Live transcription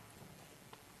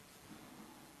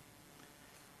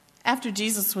After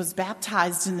Jesus was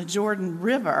baptized in the Jordan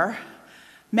River,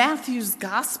 Matthew's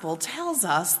gospel tells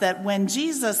us that when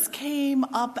Jesus came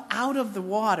up out of the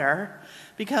water,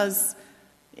 because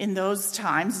in those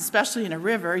times, especially in a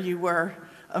river, you were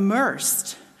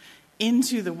immersed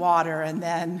into the water and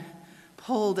then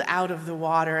pulled out of the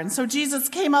water. And so Jesus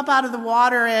came up out of the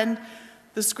water, and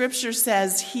the scripture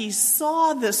says he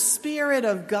saw the Spirit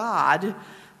of God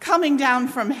coming down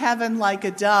from heaven like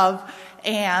a dove,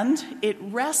 and it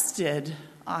rested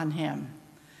on him.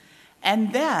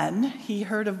 And then he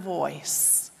heard a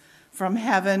voice from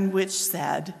heaven which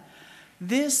said,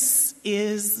 "This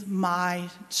is my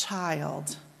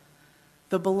child,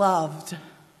 the beloved,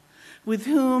 with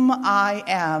whom I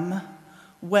am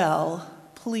well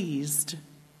pleased."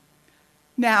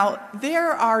 Now,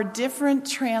 there are different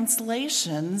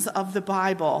translations of the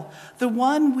Bible. The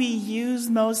one we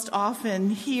use most often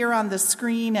here on the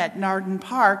screen at Narden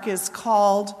Park is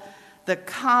called the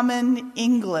Common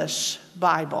English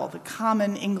Bible, the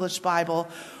Common English Bible,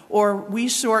 or we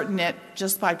shorten it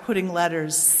just by putting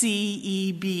letters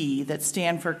CEB that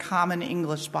stand for Common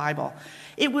English Bible.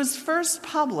 It was first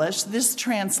published, this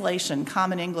translation,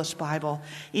 Common English Bible,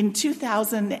 in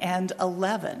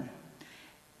 2011.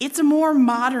 It's a more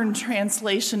modern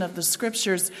translation of the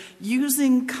scriptures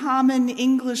using common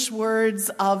English words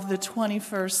of the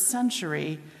 21st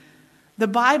century. The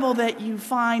Bible that you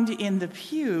find in the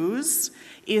pews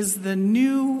is the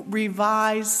New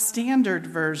Revised Standard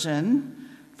Version,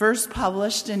 first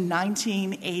published in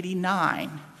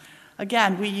 1989.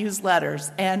 Again, we use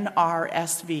letters,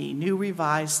 NRSV, New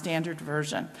Revised Standard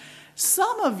Version.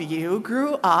 Some of you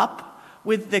grew up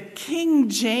with the King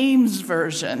James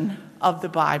Version of the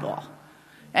Bible.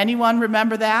 Anyone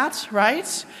remember that,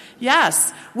 right?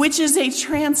 Yes, which is a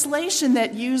translation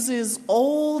that uses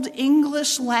Old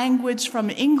English language from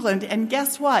England. And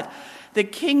guess what? The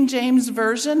King James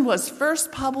Version was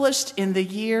first published in the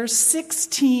year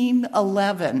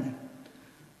 1611.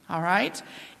 All right?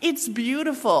 It's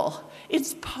beautiful.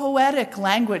 It's poetic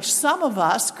language. Some of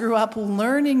us grew up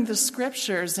learning the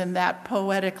scriptures in that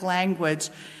poetic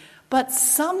language. But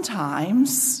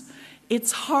sometimes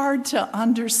it's hard to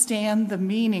understand the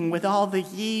meaning with all the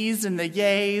ye's and the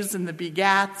yays and the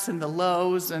begats and the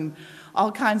lows and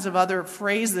all kinds of other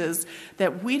phrases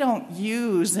that we don't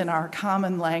use in our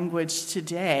common language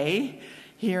today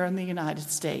here in the United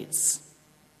States.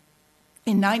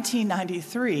 In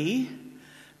 1993,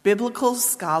 biblical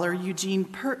scholar Eugene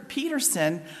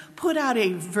Peterson put out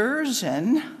a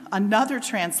version, another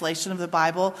translation of the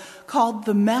Bible called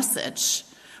The Message,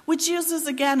 which uses,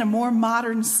 again, a more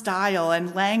modern style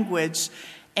and language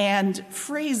and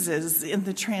phrases in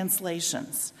the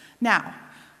translations. Now,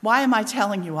 why am I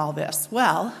telling you all this?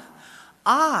 Well,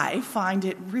 I find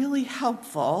it really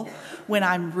helpful when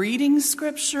I'm reading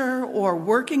scripture or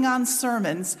working on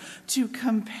sermons to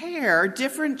compare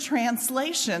different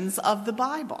translations of the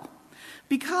Bible.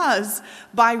 Because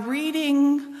by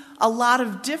reading a lot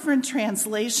of different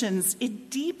translations, it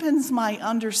deepens my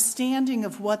understanding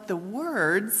of what the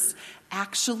words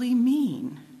actually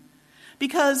mean.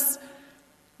 Because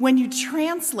when you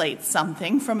translate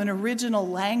something from an original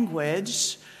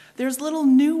language, there's little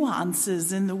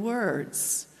nuances in the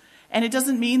words. And it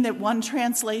doesn't mean that one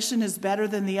translation is better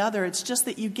than the other. It's just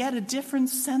that you get a different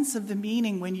sense of the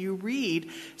meaning when you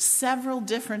read several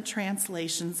different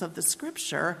translations of the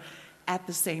scripture at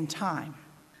the same time.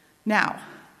 Now,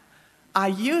 I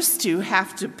used to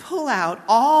have to pull out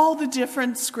all the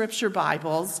different scripture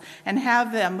Bibles and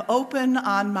have them open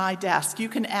on my desk. You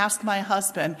can ask my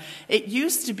husband. It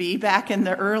used to be back in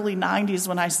the early 90s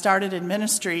when I started in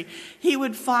ministry, he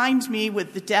would find me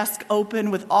with the desk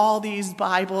open with all these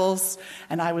Bibles,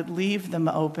 and I would leave them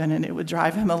open, and it would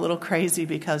drive him a little crazy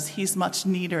because he's much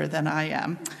neater than I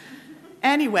am.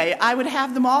 Anyway, I would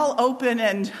have them all open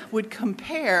and would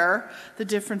compare the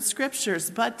different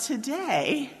scriptures. But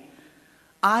today,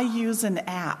 I use an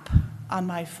app on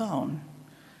my phone.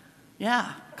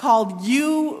 Yeah, called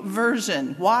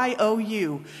YouVersion,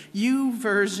 Y-O-U,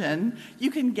 YouVersion. You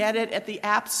can get it at the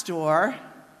App Store.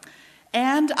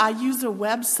 And I use a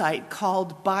website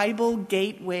called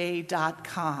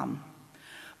BibleGateway.com.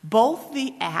 Both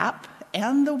the app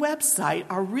and the website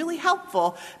are really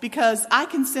helpful because I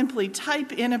can simply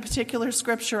type in a particular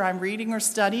scripture I'm reading or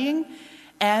studying,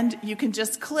 and you can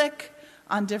just click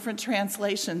on different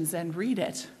translations and read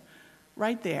it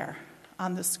right there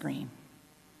on the screen.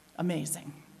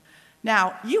 Amazing.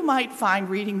 Now, you might find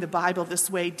reading the Bible this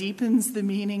way deepens the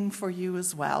meaning for you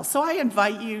as well. So I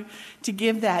invite you to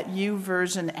give that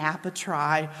YouVersion app a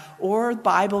try or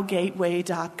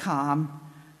BibleGateway.com.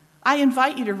 I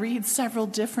invite you to read several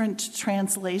different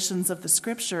translations of the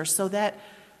scripture so that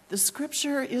the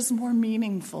scripture is more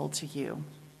meaningful to you.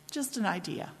 Just an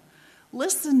idea.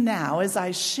 Listen now as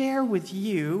I share with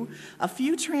you a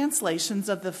few translations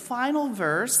of the final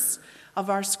verse of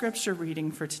our scripture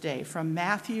reading for today from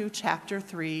Matthew chapter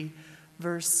 3,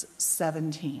 verse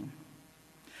 17.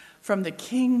 From the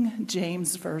King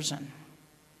James Version.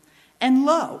 And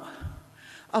lo,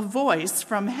 a voice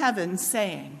from heaven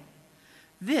saying,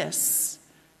 "This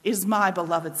is my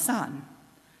beloved Son,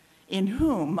 in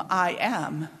whom I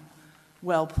am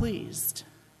well pleased."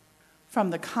 From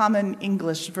the Common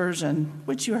English Version,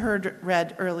 which you heard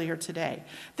read earlier today.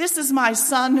 "This is my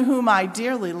Son whom I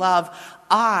dearly love.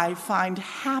 I find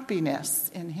happiness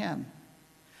in him."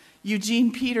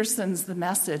 Eugene Peterson's The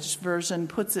Message version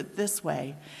puts it this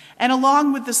way, "And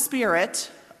along with the Spirit,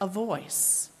 a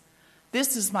voice.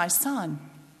 This is my Son,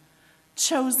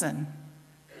 chosen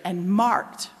and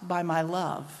marked by my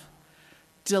love,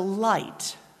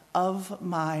 delight of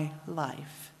my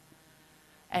life."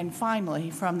 And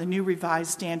finally, from the New Revised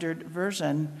Standard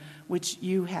Version, which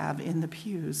you have in the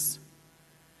pews.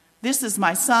 "This is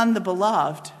my Son, the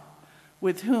beloved,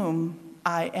 with whom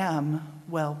I am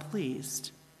well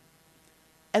pleased."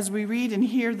 As we read and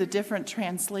hear the different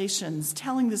translations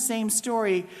telling the same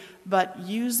story, but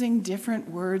using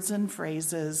different words and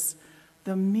phrases,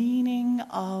 the meaning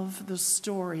of the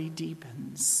story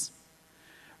deepens.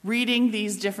 Reading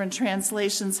these different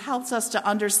translations helps us to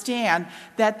understand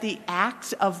that the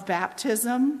act of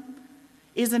baptism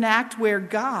is an act where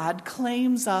God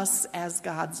claims us as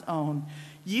God's own.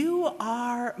 "You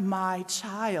are my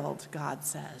child," God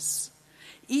says.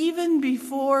 Even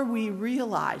before we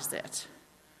realize it,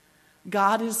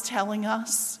 God is telling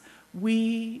us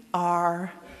we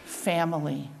are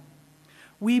family.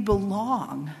 We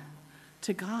belong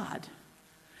to God.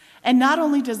 And not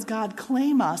only does God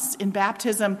claim us in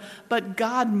baptism, but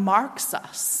God marks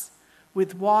us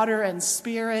with water and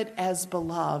Spirit as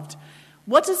beloved.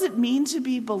 What does it mean to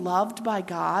be beloved by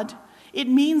God? It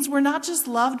means we're not just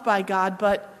loved by God,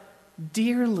 but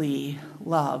dearly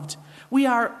loved. We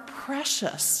are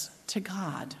precious to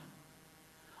God.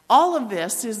 All of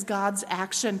this is God's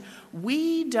action.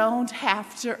 We don't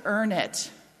have to earn it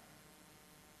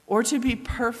or to be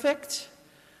perfect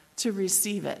to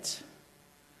receive it.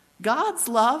 God's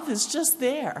love is just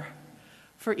there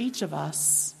for each of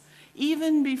us,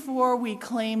 even before we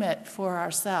claim it for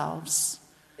ourselves.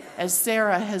 As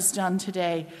Sarah has done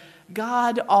today,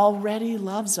 God already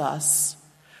loves us.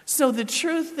 So the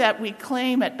truth that we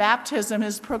claim at baptism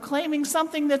is proclaiming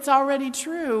something that's already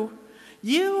true.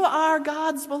 You are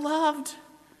God's beloved.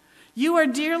 You are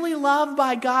dearly loved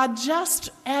by God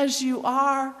just as you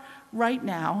are right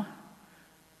now.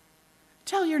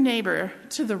 Tell your neighbor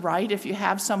to the right, if you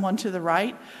have someone to the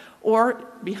right, or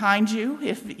behind you,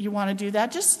 if you want to do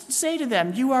that. Just say to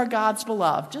them, "You are God's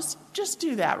beloved." Just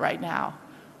do that right now.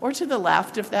 Or to the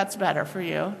left, if that's better for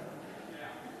you.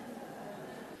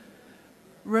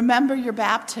 Remember your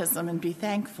baptism and be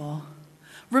thankful.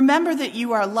 Remember that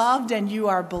you are loved and you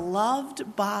are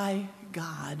beloved by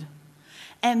God.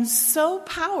 And so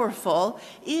powerful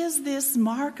is this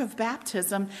mark of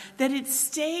baptism that it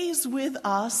stays with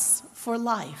us for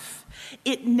life.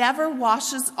 It never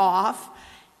washes off.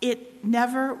 It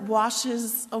never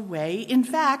washes away. In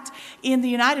fact, in the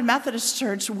United Methodist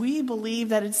Church, we believe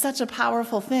that it's such a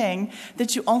powerful thing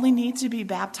that you only need to be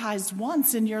baptized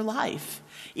once in your life.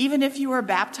 Even if you are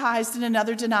baptized in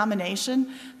another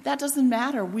denomination, that doesn't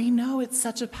matter. We know it's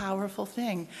such a powerful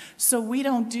thing. So we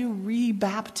don't do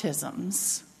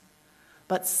re-baptisms.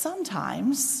 But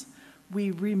sometimes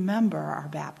we remember our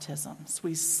baptisms.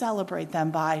 We celebrate them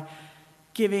by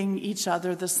giving each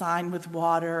other the sign with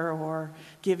water or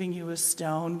giving you a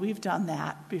stone. We've done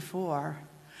that before.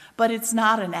 But it's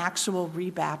not an actual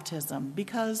re-baptism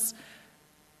because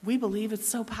we believe it's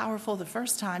so powerful the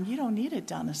first time, you don't need it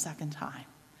done a second time.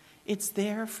 It's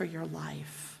there for your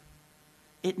life.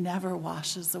 It never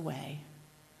washes away.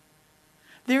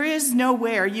 There is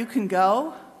nowhere you can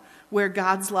go where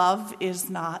God's love is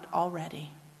not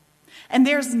already. And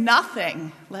there's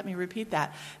nothing, let me repeat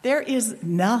that, there is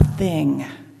nothing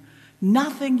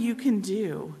you can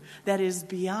do that is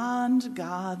beyond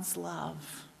God's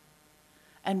love.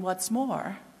 And what's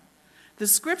more, the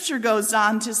scripture goes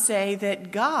on to say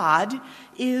that God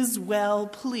is well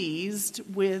pleased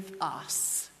with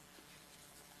us.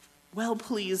 Well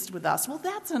pleased with us. Well,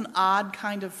 that's an odd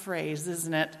kind of phrase,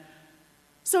 isn't it?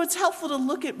 So it's helpful to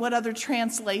look at what other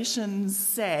translations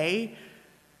say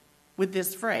with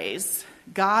this phrase.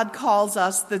 God calls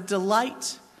us the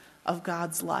delight of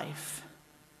God's life.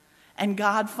 And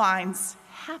God finds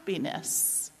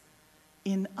happiness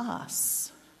in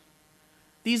us.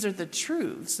 These are the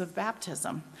truths of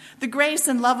baptism. The grace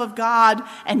and love of God,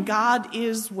 and God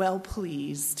is well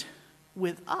pleased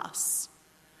with us.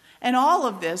 And all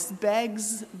of this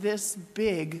begs this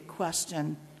big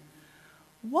question: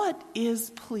 what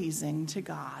is pleasing to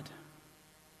God?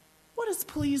 What is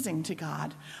pleasing to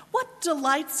God? What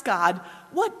delights God?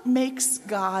 What makes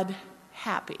God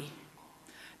happy?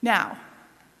 Now,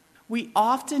 we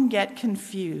often get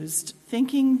confused,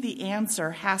 thinking the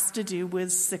answer has to do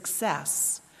with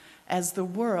success, as the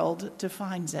world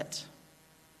defines it.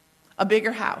 A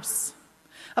bigger house,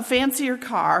 a fancier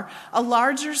car, a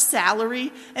larger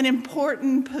salary, an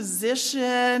important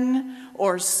position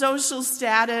or social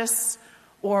status,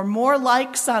 or more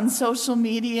likes on social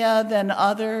media than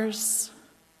others.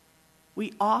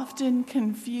 We often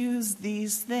confuse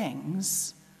these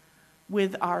things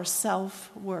with our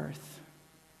self-worth.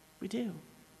 We do.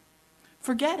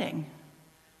 Forgetting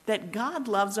that God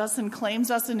loves us and claims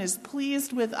us and is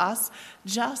pleased with us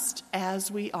just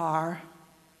as we are.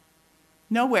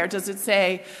 Nowhere does it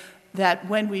say that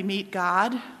when we meet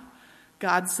God,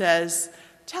 God says,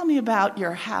 "Tell me about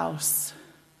your house.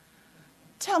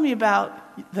 Tell me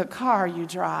about the car you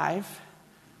drive.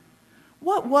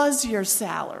 What was your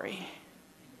salary?"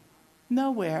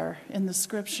 Nowhere in the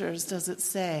scriptures does it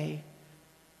say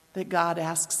that God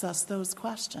asks us those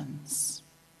questions.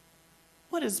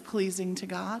 What is pleasing to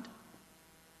God?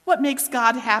 What makes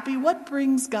God happy? What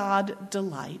brings God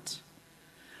delight?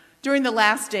 During the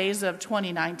last days of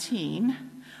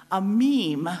 2019, a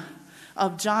meme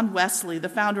of John Wesley, the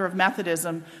founder of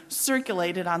Methodism,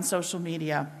 circulated on social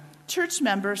media. Church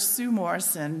member Sue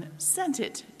Morrison sent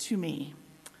it to me.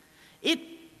 It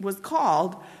was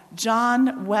called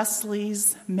John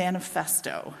Wesley's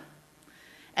Manifesto.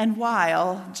 And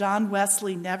while John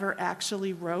Wesley never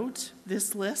actually wrote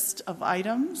this list of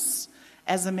items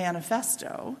as a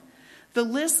manifesto, the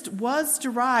list was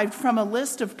derived from a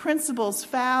list of principles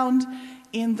found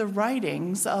in the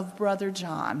writings of Brother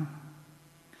John.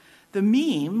 The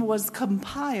meme was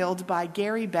compiled by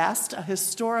Gary Best, a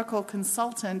historical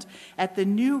consultant at the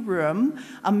New Room,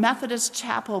 a Methodist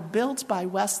chapel built by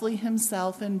Wesley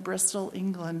himself in Bristol,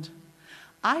 England.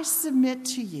 I submit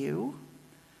to you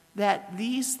that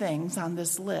these things on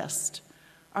this list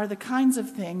are the kinds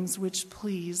of things which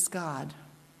please God.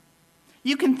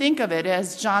 You can think of it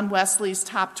as John Wesley's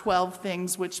top 12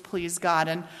 things which please God,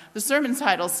 and the sermon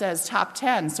title says top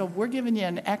 10, so we're giving you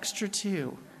an extra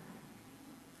 2.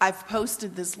 I've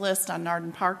posted this list on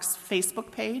Narden Park's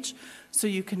Facebook page so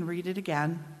you can read it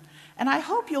again, and I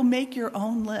hope you'll make your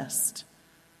own list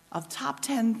of top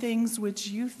 10 things which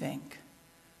you think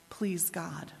please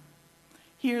God.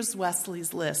 Here's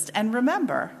Wesley's list. And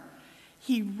remember,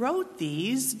 he wrote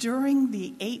these during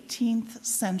the 18th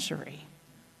century.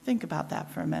 Think about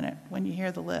that for a minute when you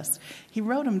hear the list. He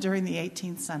wrote them during the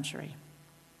 18th century.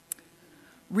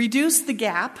 Reduce the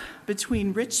gap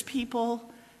between rich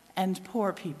people and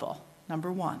poor people,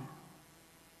 number 1.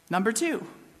 Number 2,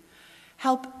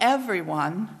 help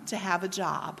everyone to have a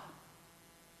job.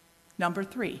 Number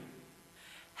 3,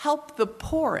 help the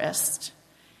poorest,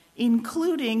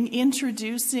 including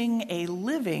introducing a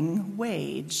living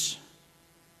wage.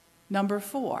 Number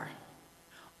 4,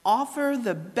 offer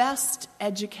the best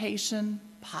education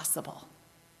possible.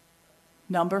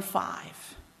 Number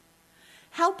 5,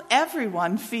 help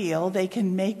everyone feel they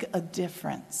can make a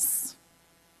difference.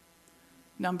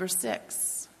 Number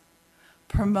 6,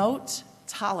 promote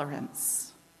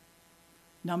tolerance.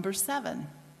 Number 7,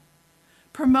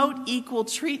 promote equal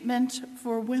treatment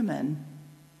for women.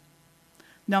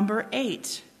 Number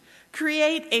 8,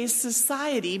 create a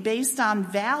society based on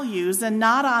values and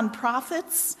not on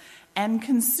profits and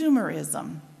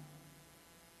consumerism.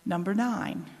 Number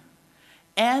 9,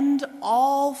 end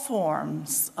all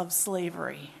forms of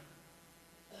slavery.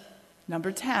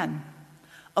 Number 10,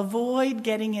 avoid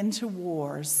getting into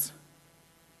wars.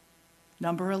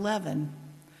 Number 11,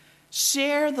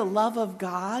 share the love of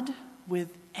God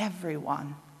with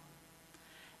everyone.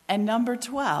 And number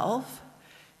 12,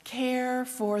 care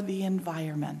for the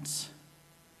environment.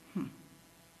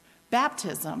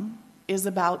 Baptism is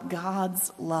about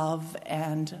God's love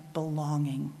and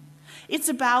belonging. It's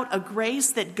about a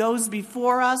grace that goes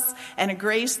before us and a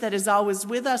grace that is always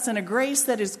with us and a grace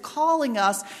that is calling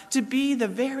us to be the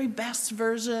very best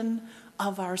version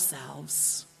of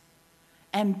ourselves.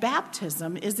 And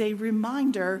baptism is a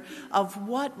reminder of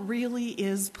what really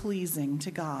is pleasing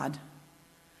to God.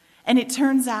 And it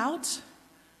turns out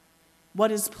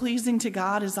what is pleasing to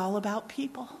God is all about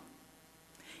people.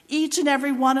 Each and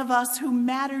every one of us who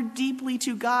matter deeply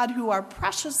to God, who are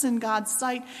precious in God's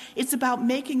sight. It's about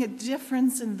making a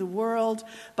difference in the world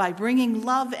by bringing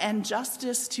love and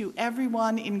justice to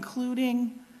everyone,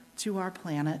 including to our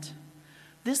planet.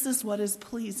 This is what is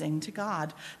pleasing to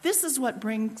God. This is what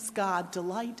brings God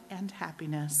delight and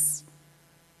happiness.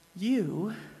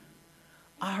 You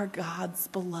are God's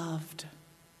beloved,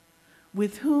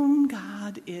 with whom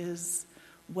God is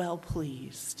well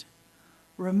pleased.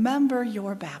 Remember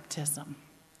your baptism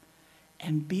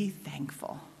and be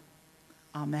thankful.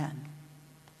 Amen.